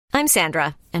I'm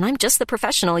Sandra, and I'm just the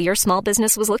professional your small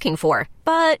business was looking for.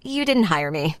 But you didn't hire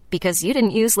me because you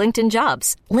didn't use LinkedIn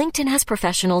Jobs. LinkedIn has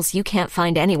professionals you can't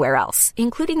find anywhere else,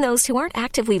 including those who aren't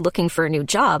actively looking for a new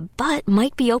job, but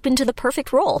might be open to the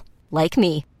perfect role, like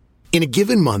me. In a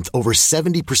given month, over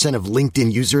 70% of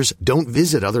LinkedIn users don't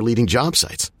visit other leading job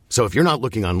sites. So if you're not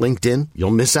looking on LinkedIn,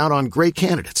 you'll miss out on great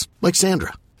candidates like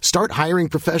Sandra. Start hiring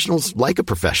professionals like a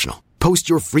professional. Post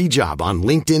your free job on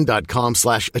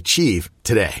linkedin.com/achieve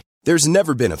today. There's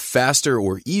never been a faster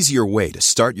or easier way to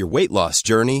start your weight loss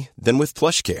journey than with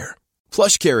PlushCare.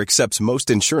 PlushCare accepts most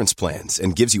insurance plans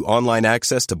and gives you online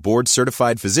access to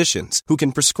board-certified physicians who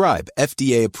can prescribe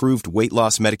FDA-approved weight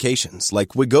loss medications like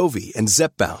Wegovy and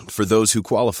Zepbound for those who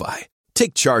qualify.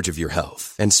 Take charge of your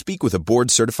health and speak with a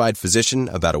board-certified physician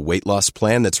about a weight loss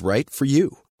plan that's right for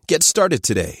you. Get started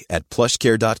today at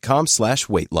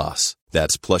plushcare.com/weight loss.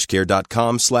 That's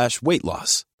plushcare.com/weight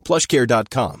loss.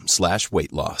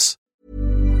 plushcare.com/weight loss.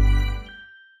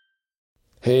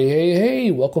 Hey,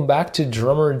 welcome back to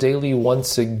Drummer Daily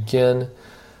once again.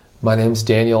 My name's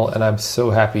Daniel, and I'm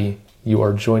so happy you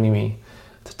are joining me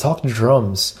to talk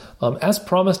drums. As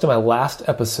promised in my last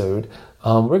episode,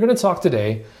 we're going to talk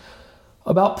today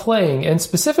about playing, and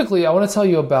specifically, I want to tell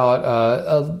you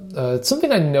about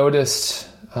something I noticed.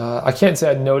 I can't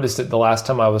say I noticed it the last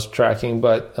time I was tracking,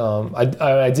 but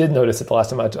I did notice it the last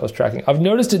time I was tracking. I've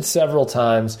noticed it several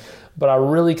times, but I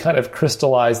really kind of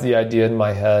crystallized the idea in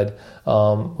my head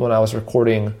when I was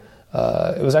recording.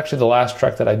 It was actually the last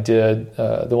track that I did,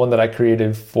 the one that I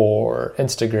created for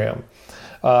Instagram.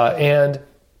 And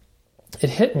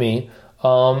it hit me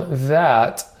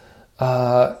that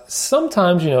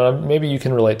sometimes, maybe you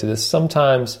can relate to this.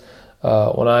 Sometimes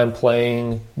when I'm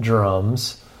playing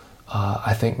drums,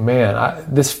 I think, man,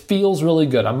 this feels really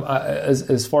good.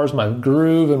 As far as my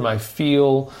groove and my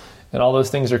feel and all those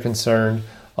things are concerned,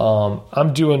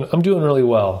 I'm doing really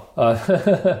well.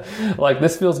 Like,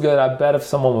 this feels good. I bet if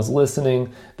someone was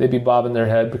listening, they'd be bobbing their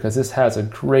head because this has a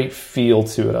great feel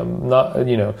to it. I'm not,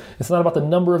 it's not about the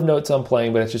number of notes I'm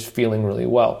playing, but it's just feeling really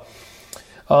well.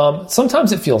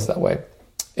 Sometimes it feels that way,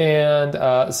 and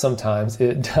sometimes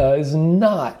it does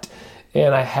not.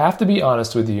 And I have to be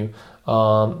honest with you.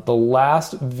 The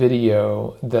last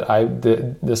video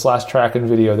this last track and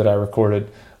video that I recorded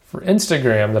for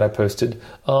Instagram that I posted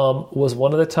was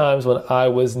one of the times when I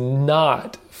was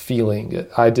not feeling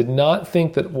it. I did not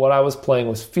think that what I was playing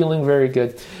was feeling very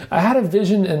good. I had a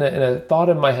vision and a thought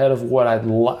in my head of what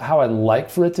how I'd like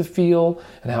for it to feel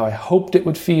and how I hoped it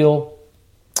would feel,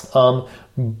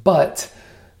 but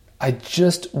I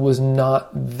just was not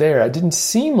there. It didn't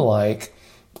seem like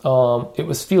it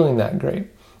was feeling that great.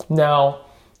 Now,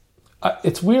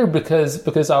 it's weird because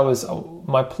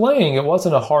my playing, it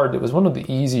wasn't it was one of the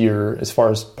easier, as far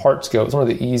as parts go, it was one of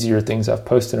the easier things I've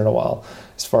posted in a while,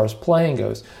 as far as playing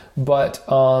goes. But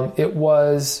it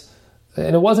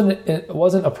wasn't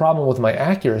a problem with my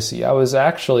accuracy. I was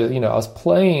actually, I was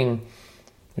playing,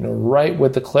 right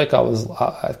with the click. I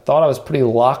thought I was pretty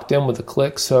locked in with the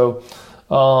click. So,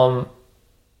 there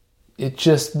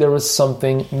was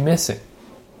something missing.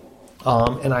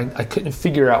 And I couldn't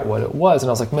figure out what it was. And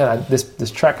I was like, man, this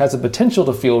track has the potential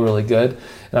to feel really good.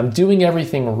 And I'm doing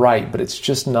everything right, but it's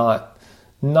just not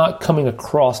coming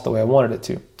across the way I wanted it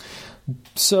to.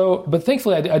 So, but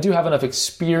thankfully I do have enough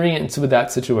experience with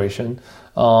that situation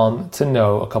to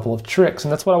know a couple of tricks.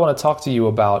 And that's what I want to talk to you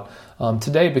about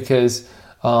today, because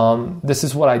this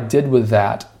is what I did with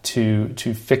that to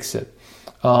fix it.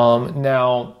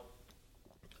 Now,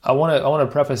 I want to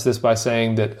preface this by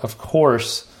saying that, of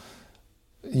course,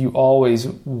 you always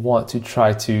want to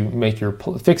try to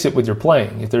fix it with your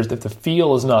playing. If the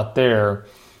feel is not there,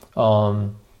 the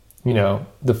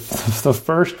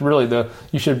first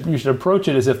you should approach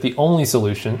it as if the only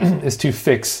solution is to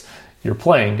fix your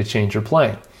playing, to change your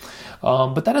playing.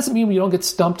 But that doesn't mean you don't get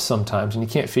stumped sometimes and you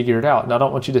can't figure it out. And I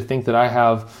don't want you to think that I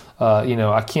have,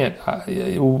 I can't,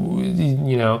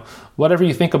 whatever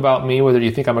you think about me, whether you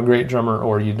think I'm a great drummer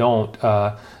or you don't,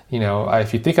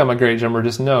 if you think I'm a great drummer,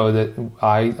 just know that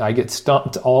I get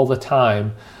stumped all the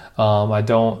time. I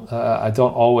don't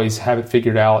always have it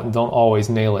figured out and don't always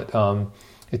nail it.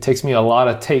 It takes me a lot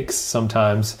of takes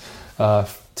sometimes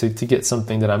to get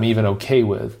something that I'm even okay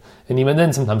with. And even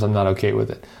then, sometimes I'm not okay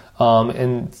with it.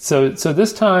 And so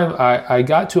this time I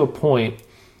got to a point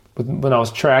when I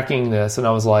was tracking this and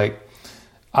I was like,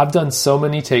 I've done so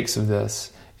many takes of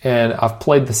this and I've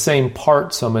played the same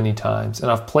part so many times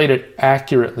and I've played it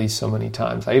accurately so many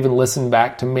times. I even listened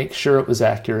back to make sure it was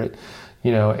accurate,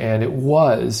 and it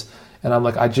was. And I'm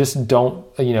like, I just don't,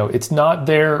 it's not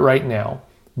there right now.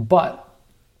 But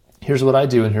here's what I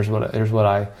do and here's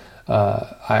what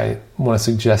I want to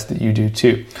suggest that you do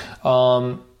too.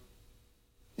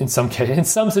 In some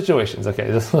situations,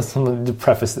 okay, let's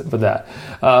preface it with that.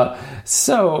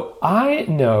 So I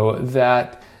know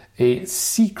that a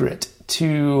secret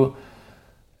to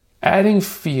adding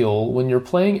feel when you're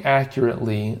playing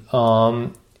accurately,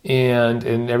 and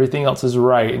everything else is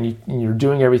right, and you're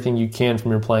doing everything you can from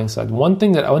your playing side. One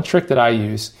trick that I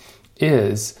use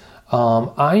is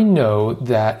I know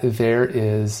that there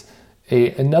is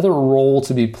another role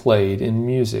to be played in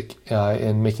music,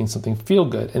 in making something feel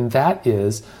good, and that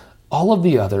is all of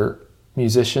the other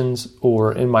musicians,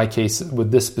 or in my case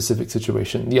with this specific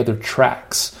situation, the other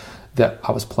tracks that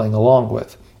I was playing along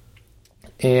with.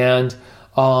 And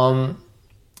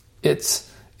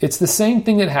it's the same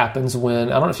thing that happens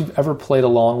when, I don't know if you've ever played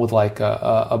along with like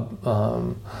a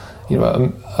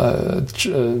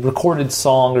recorded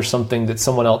song or something that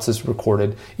someone else has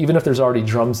recorded, even if there's already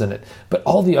drums in it. But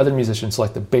all the other musicians,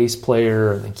 like the bass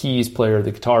player, and the keys player,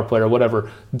 the guitar player,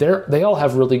 whatever, they all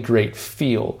have really great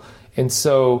feel. And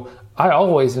so I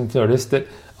always have noticed that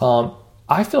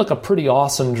I feel like a pretty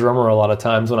awesome drummer a lot of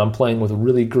times when I'm playing with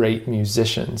really great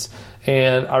musicians.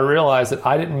 And I realized that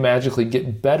I didn't magically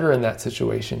get better in that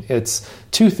situation. It's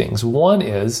two things. One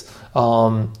is,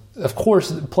 of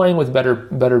course, playing with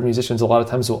better musicians a lot of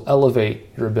times will elevate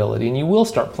your ability, and you will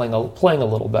start playing a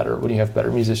little better when you have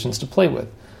better musicians to play with.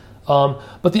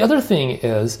 But the other thing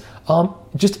is,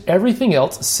 just everything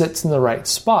else sits in the right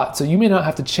spot. So you may not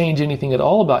have to change anything at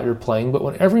all about your playing, but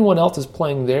when everyone else is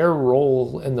playing their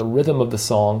role in the rhythm of the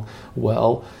song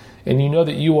well, and you know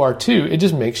that you are too, it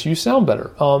just makes you sound better.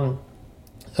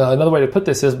 Another way to put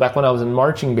this is, back when I was in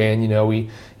marching band,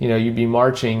 you'd be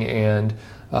marching and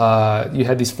you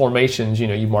had these formations.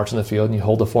 You march in the field and you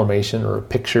hold a formation or a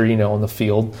picture, on the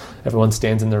field. Everyone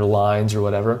stands in their lines or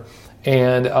whatever.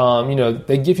 And,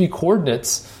 they give you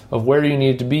coordinates of where you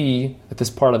need to be at this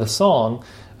part of the song.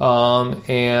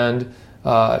 Early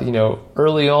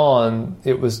on,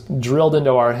 it was drilled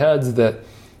into our heads that,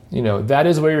 that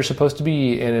is where you're supposed to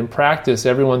be. And in practice,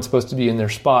 everyone's supposed to be in their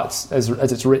spots as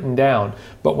it's written down.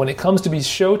 But when it comes to be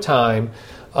showtime,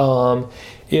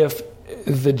 if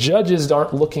the judges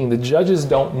aren't looking, the judges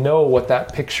don't know what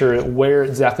that picture, where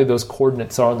exactly those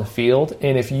coordinates are on the field.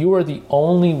 And if you are the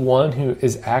only one who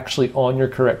is actually on your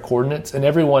correct coordinates and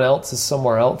everyone else is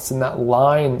somewhere else, and that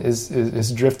line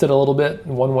is drifted a little bit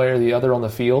one way or the other on the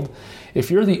field, if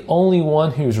you're the only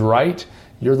one who's right,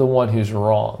 you're the one who's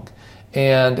wrong.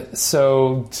 And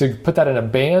so to put that in a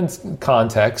band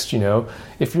context,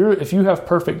 if you have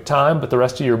perfect time but the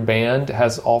rest of your band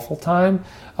has awful time,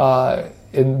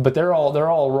 but they're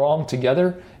all wrong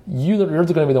together, you're going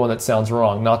to be the one that sounds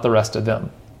wrong, not the rest of them.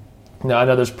 Now, I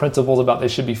know there's principles about they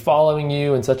should be following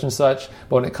you and such,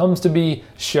 but when it comes to be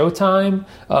showtime,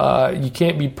 you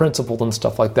can't be principled and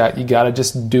stuff like that. You got to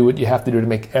just do what you have to do to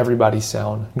make everybody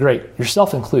sound great,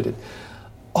 yourself included.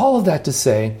 All of that to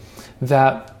say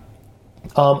that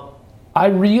I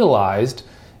realized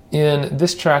in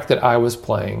this track that I was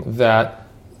playing that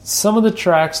some of the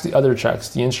tracks, the other tracks,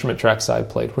 the instrument tracks I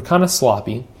played were kind of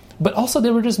sloppy, but also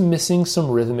they were just missing some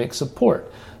rhythmic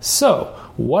support. So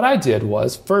what I did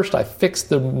was, first I fixed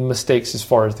the mistakes as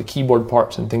far as the keyboard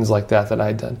parts and things like that I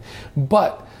had done.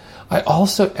 But I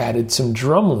also added some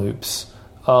drum loops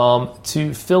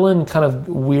to fill in kind of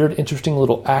weird, interesting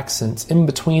little accents in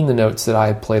between the notes that I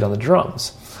had played on the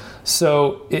drums.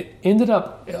 So it ended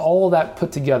up, all of that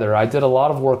put together, I did a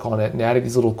lot of work on it and added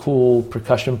these little cool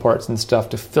percussion parts and stuff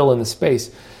to fill in the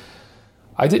space.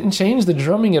 I didn't change the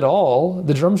drumming at all.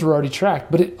 The drums were already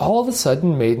tracked, but it all of a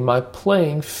sudden made my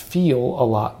playing feel a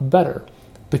lot better,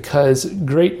 because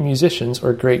great musicians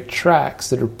or great tracks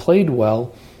that are played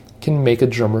well can make a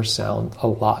drummer sound a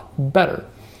lot better.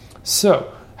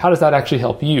 So how does that actually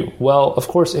help you? Well, of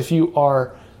course, if you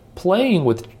are playing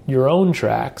with your own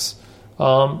tracks,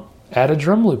 add a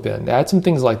drum loop in, add some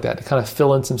things like that to kind of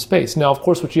fill in some space. Now, of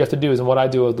course, what you have to do is, and what I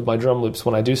do with my drum loops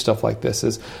when I do stuff like this,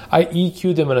 is I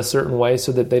EQ them in a certain way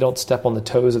so that they don't step on the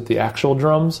toes of the actual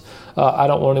drums. I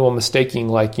don't want anyone mistaking,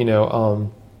 like, a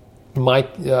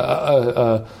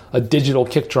digital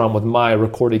kick drum with my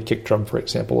recorded kick drum, for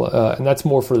example. And that's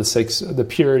more for the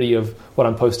purity of what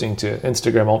I'm posting to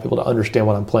Instagram. I want people to understand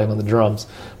what I'm playing on the drums.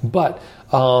 But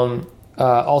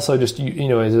also, just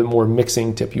as a more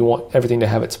mixing tip, you want everything to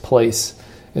have its place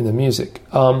in the music.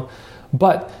 So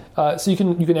you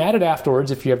can add it afterwards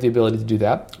if you have the ability to do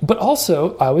that. But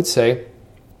also, I would say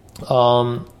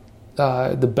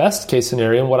the best case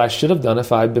scenario, and what I should have done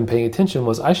if I had been paying attention,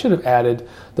 was I should have added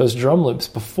those drum loops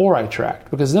before I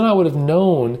tracked, because then I would have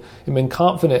known and been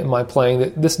confident in my playing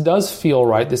that this does feel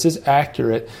right, this is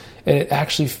accurate, and it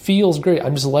actually feels great.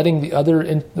 I'm just letting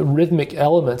the rhythmic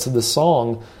elements of the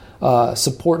song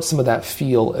support some of that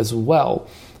feel as well.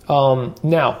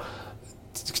 Now,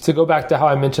 to go back to how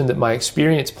I mentioned that my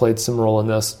experience played some role in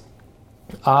this,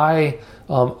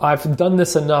 I've done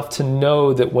this enough to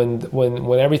know that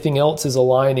when everything else is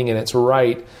aligning and it's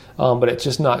right, but it's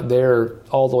just not there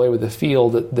all the way with the feel,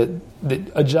 that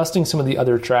adjusting some of the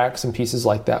other tracks and pieces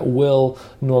like that will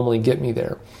normally get me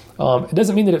there. It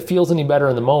doesn't mean that it feels any better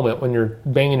in the moment when you're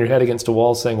banging your head against a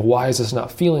wall saying, why is this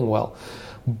not feeling well?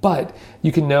 But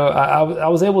you can know, I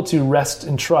was able to rest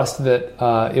and trust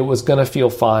that it was going to feel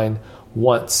fine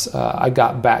once I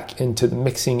got back into the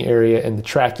mixing area and the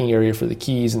tracking area for the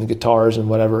keys and the guitars and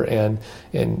whatever, and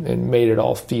made it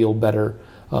all feel better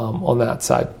on that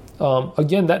side.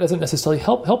 Again, that doesn't necessarily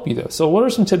help you though. So what are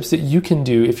some tips that you can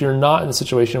do if you're not in a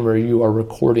situation where you are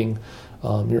recording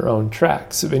your own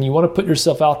tracks and you want to put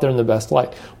yourself out there in the best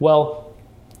light? Well,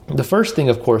 the first thing,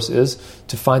 of course, is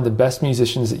to find the best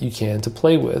musicians that you can to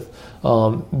play with.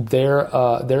 Their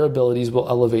abilities will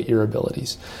elevate your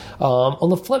abilities. On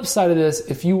the flip side of this,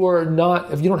 if you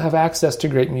don't have access to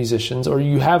great musicians, or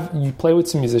you play with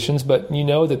some musicians, but you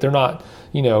know that they're not,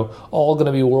 all going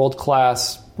to be world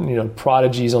class,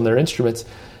 prodigies on their instruments,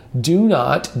 do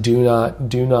not,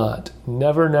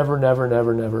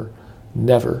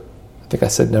 never. I think I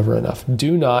said never enough.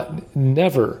 Do not,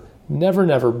 never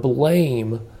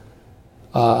blame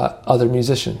other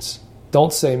musicians.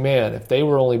 Don't say, man, if they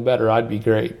were only better, I'd be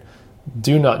great.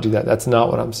 Do not do that. That's not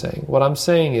what I'm saying. What I'm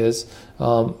saying is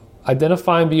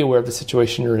identify and be aware of the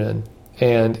situation you're in,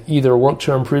 and either work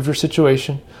to improve your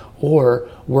situation or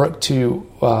work to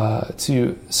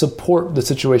support the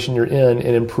situation you're in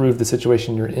and improve the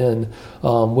situation you're in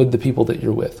with the people that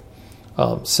you're with.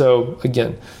 So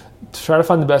again, try to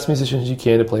find the best musicians you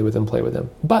can to play with them.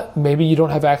 But maybe you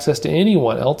don't have access to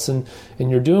anyone else, and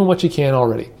you're doing what you can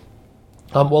already.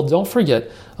 Well, don't forget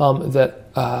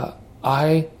that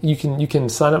you can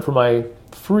sign up for my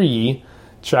free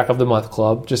Track of the Month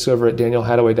Club just over at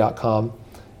danielhadaway.com,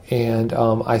 and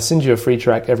I send you a free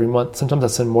track every month. Sometimes I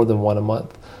send more than one a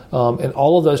month, and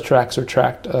all of those tracks are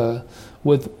tracked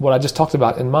with what I just talked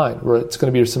about in mind, where it's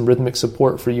going to be some rhythmic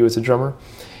support for you as a drummer.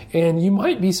 And you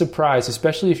might be surprised,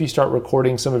 especially if you start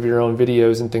recording some of your own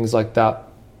videos and things like that.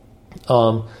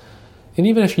 And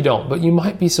even if you don't, but you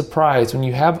might be surprised when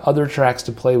you have other tracks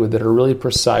to play with that are really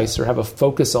precise or have a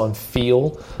focus on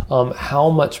feel, how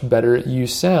much better you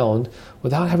sound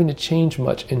without having to change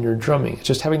much in your drumming. It's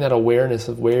just having that awareness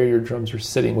of where your drums are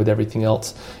sitting with everything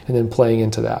else and then playing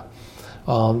into that.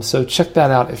 So check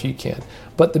that out if you can.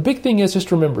 But the big thing is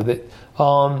just remember that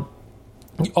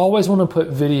you always want to put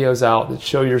videos out that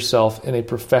show yourself in a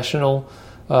professional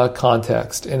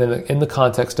context, and in the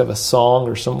context of a song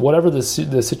or whatever the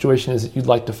situation is that you'd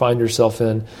like to find yourself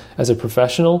in as a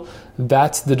professional.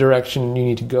 That's the direction you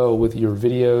need to go with your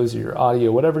videos or your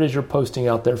audio, whatever it is you're posting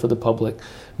out there for the public.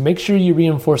 Make sure you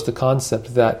reinforce the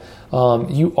concept that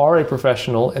you are a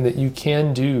professional and that you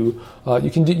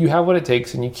have what it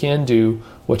takes, and you can do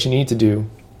what you need to do.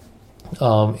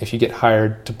 If you get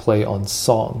hired to play on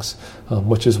songs,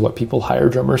 which is what people hire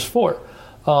drummers for.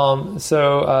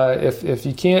 So if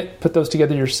you can't put those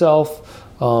together yourself,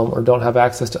 or don't have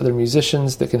access to other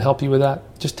musicians that can help you with that,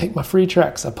 just take my free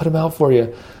tracks. I put them out for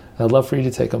you. I'd love for you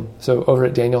to take them. So over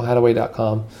at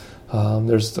danielhadaway.com,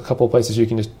 there's a couple of places you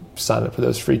can just sign up for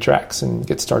those free tracks and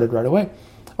get started right away.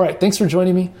 All right, thanks for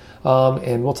joining me,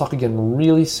 and we'll talk again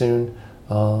really soon.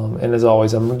 And as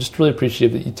always, I'm just really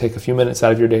appreciative that you take a few minutes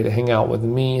out of your day to hang out with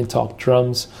me and talk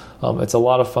drums. It's a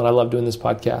lot of fun. I love doing this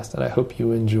podcast, and I hope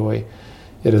you enjoy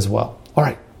it as well. All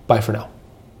right, bye for now.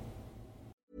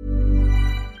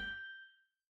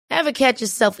 Ever catch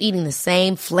yourself eating the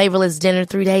same flavorless dinner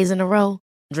 3 days in a row?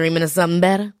 Dreaming of something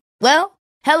better? Well,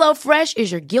 HelloFresh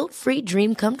is your guilt-free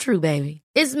dream come true, baby.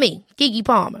 It's me, Keke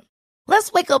Palmer.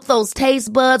 Let's wake up those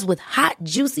taste buds with hot,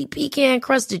 juicy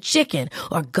pecan-crusted chicken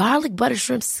or garlic butter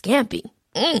shrimp scampi.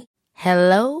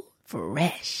 Hello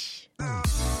Fresh.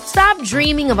 Stop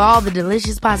dreaming of all the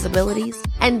delicious possibilities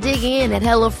and dig in at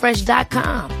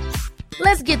HelloFresh.com.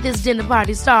 Let's get this dinner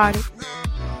party started.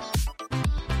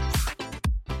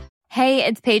 Hey,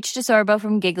 it's Paige DeSorbo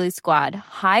from Giggly Squad.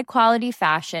 High quality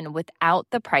fashion without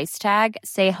the price tag.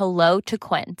 Say hello to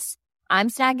Quince. I'm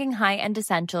snagging high-end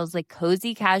essentials like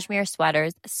cozy cashmere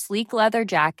sweaters, sleek leather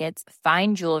jackets,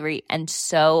 fine jewelry, and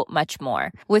so much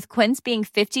more. With Quince being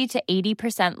 50 to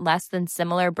 80% less than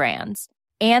similar brands.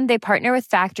 And they partner with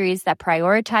factories that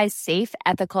prioritize safe,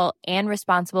 ethical, and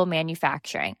responsible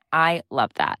manufacturing. I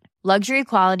love that. Luxury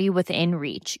quality within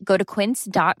reach. Go to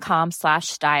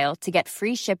quince.com/style to get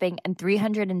free shipping and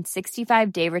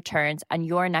 365-day returns on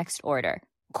your next order.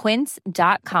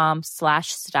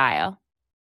 Quince.com/style.